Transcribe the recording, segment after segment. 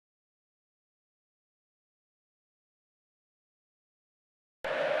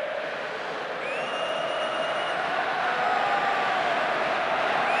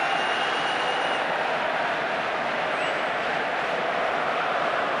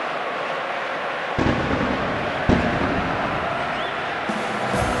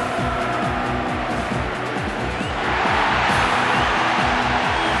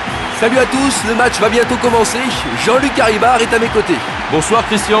Salut à tous, le match va bientôt commencer. Jean-Luc Haribard est à mes côtés. Bonsoir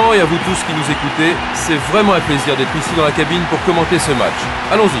Christian et à vous tous qui nous écoutez. C'est vraiment un plaisir d'être ici dans la cabine pour commenter ce match.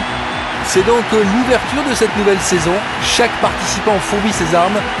 Allons-y. C'est donc l'ouverture de cette nouvelle saison. Chaque participant fourmille ses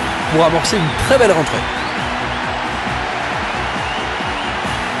armes pour amorcer une très belle rentrée.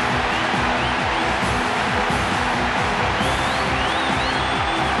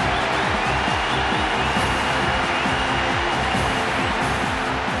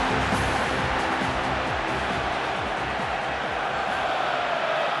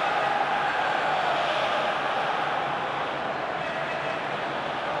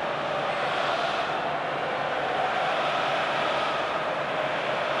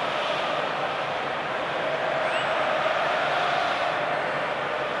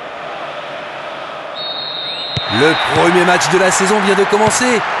 Le premier match de la saison vient de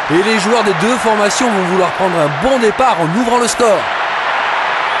commencer et les joueurs des deux formations vont vouloir prendre un bon départ en ouvrant le score.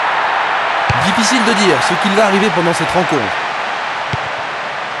 Difficile de dire ce qu'il va arriver pendant cette rencontre.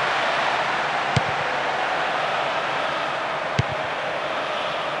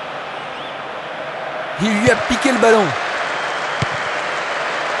 Il lui a piqué le ballon.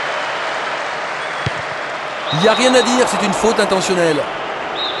 Il n'y a rien à dire, c'est une faute intentionnelle.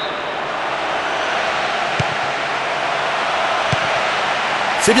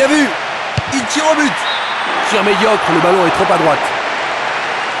 C'est bien vu. Il tire au but. Tir médiocre, le ballon est trop à droite.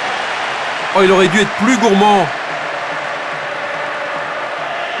 Oh, il aurait dû être plus gourmand.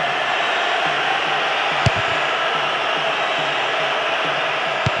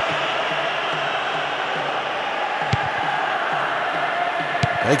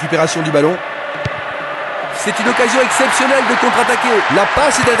 Récupération du ballon. C'est une occasion exceptionnelle de contre-attaquer. La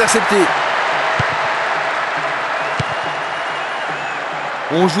passe est interceptée.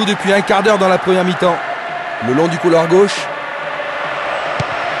 On joue depuis un quart d'heure dans la première mi-temps. Le long du couloir gauche.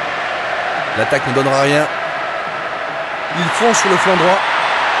 L'attaque ne donnera rien. Il fonce sur le flanc droit.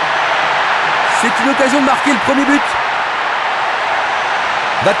 C'est une occasion de marquer le premier but.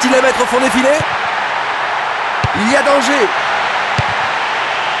 Va-t-il la mettre au fond des filets? Il y a danger.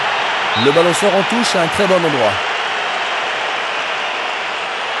 Le ballon sort en touche à un très bon endroit.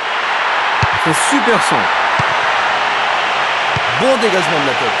 C'est super son. Bon dégagement de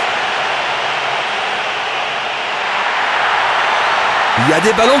la tête. Il y a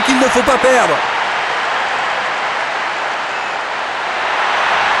des ballons qu'il ne faut pas perdre.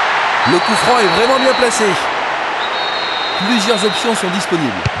 Le coup franc est vraiment bien placé. Plusieurs options sont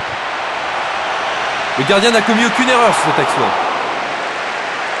disponibles. Le gardien n'a commis aucune erreur sur cette action.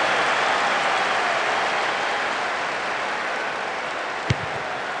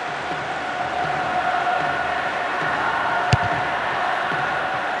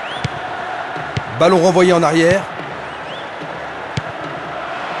 Ballon renvoyé en arrière.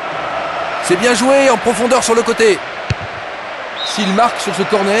 C'est bien joué en profondeur sur le côté. S'il marque sur ce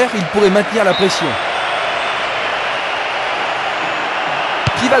corner, il pourrait maintenir la pression.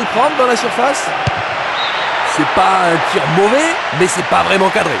 Qui va le prendre dans la surface? C'est pas un tir mauvais, mais c'est pas vraiment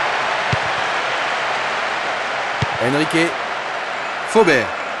cadré. Enrique. Faubert.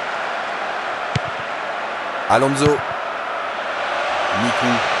 Alonso.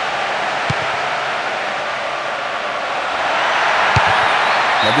 Mikou.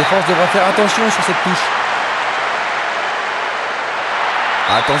 La défense devra faire attention sur cette touche.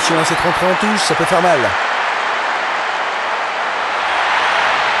 Attention à cette rentrée en touche, ça peut faire mal.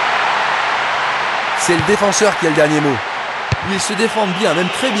 C'est le défenseur qui a le dernier mot. Ils se défendent bien, même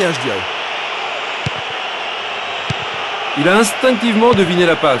très bien, je dirais. Il a instinctivement deviné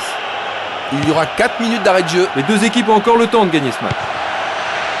la passe. Il y aura 4 minutes d'arrêt de jeu. Les deux équipes ont encore le temps de gagner ce match.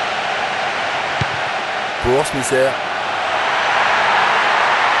 Pour Smisser.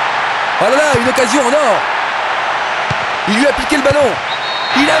 Oh là là, une occasion en or. Il lui a piqué le ballon.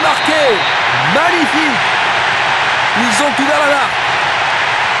 Il a marqué. Magnifique. Ils ont ouvert la marque.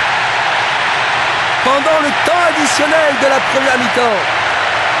 Pendant le temps additionnel de la première mi-temps.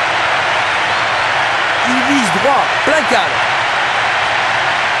 Il vise droit, plein cadre.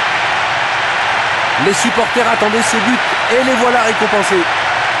 Les supporters attendaient ce but et les voilà récompensés.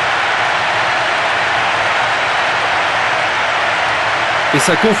 Et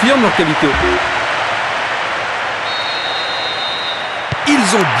ça confirme leur qualité.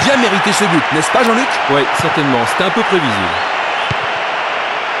 Ils ont bien mérité ce but, n'est-ce pas Jean-Luc? Oui, certainement. C'était un peu prévisible.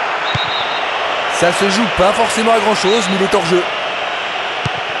 Ça se joue pas forcément à grand-chose, mais il est hors jeu.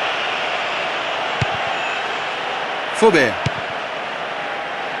 Faubert.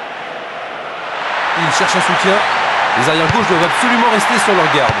 Il cherche un soutien. Les arrière-gauches doivent absolument rester sur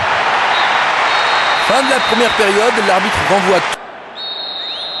leur garde. Fin de la première période, l'arbitre renvoie.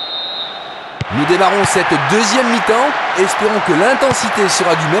 Nous démarrons cette deuxième mi-temps. Espérons que l'intensité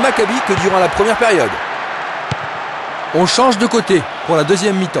sera du même acabit que durant la première période. On change de côté pour la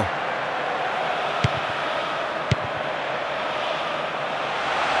deuxième mi-temps.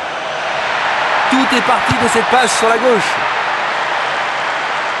 Tout est parti de cette passe sur la gauche.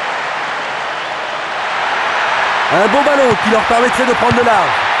 Un bon ballon qui leur permettrait de prendre de large.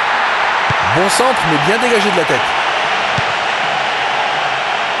 Bon centre, mais bien dégagé de la tête.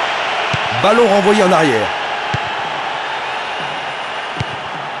 Ballon renvoyé en arrière.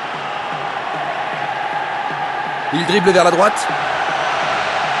 Il dribble vers la droite.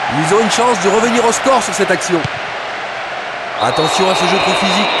 Ils ont une chance de revenir au score sur cette action. Attention à ce jeu trop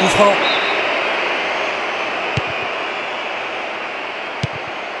physique, coup franc.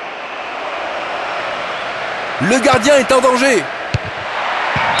 Le gardien est en danger.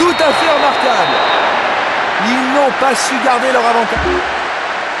 Tout à fait remarquable. Ils n'ont pas su garder leur avantage.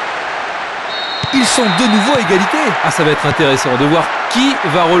 Ils sont de nouveau à égalité. Ah, ça va être intéressant de voir qui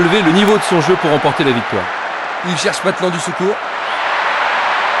va relever le niveau de son jeu pour remporter la victoire. Il cherche maintenant du secours.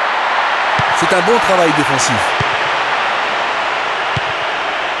 C'est un bon travail défensif.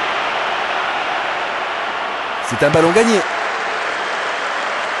 C'est un ballon gagné.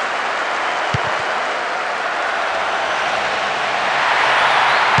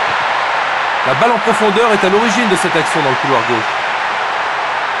 La balle en profondeur est à l'origine de cette action dans le couloir gauche.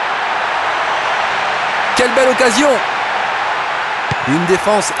 Quelle belle occasion! Une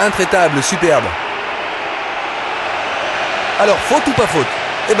défense intraitable, superbe. Alors, faute ou pas faute?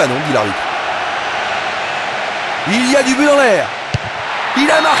 Eh ben non, dit l'arbitre. Il y a du but dans l'air. Il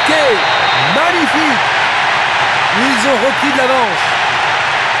a marqué. Magnifique. Ils ont repris de l'avance.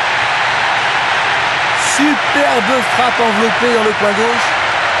 Superbe frappe enveloppée dans le coin gauche.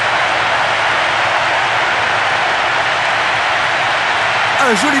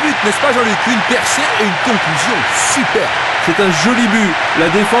 Un joli but, n'est-ce pas Jean-Luc? Une percée et une conclusion super. C'est un joli but. La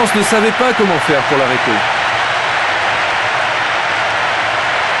défense ne savait pas comment faire pour l'arrêter.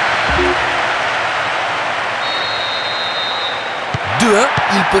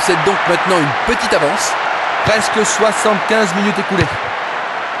 Il possède donc maintenant une petite avance. Presque 75 minutes écoulées.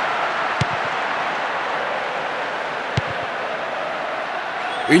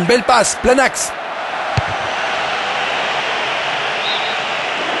 Une belle passe, plein axe.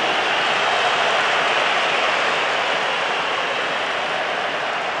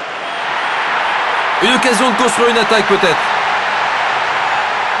 Une occasion de construire une attaque peut-être.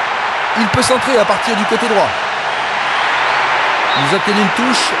 Il peut centrer à partir du côté droit. Ils obtiennent une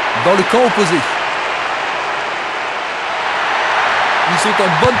touche dans le camp opposé. Ils sont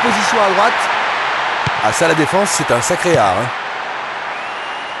en bonne position à droite. Ah ça, la défense, c'est un sacré art. Hein.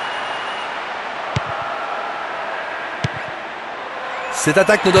 Cette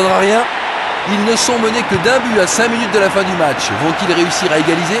attaque ne donnera rien. Ils ne sont menés que d'un but à 5 minutes de la fin du match. Vont-ils réussir à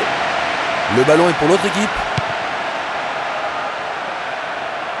égaliser? Le ballon est pour l'autre équipe.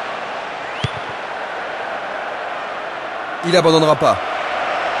 Il n'abandonnera pas.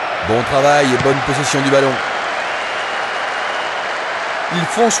 Bon travail et bonne possession du ballon. Ils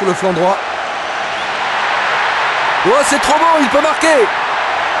fonce sur le flanc droit. Oh, c'est trop bon, il peut marquer.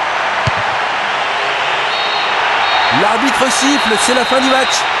 L'arbitre siffle, c'est la fin du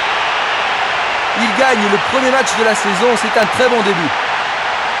match. Il gagne le premier match de la saison, c'est un très bon début.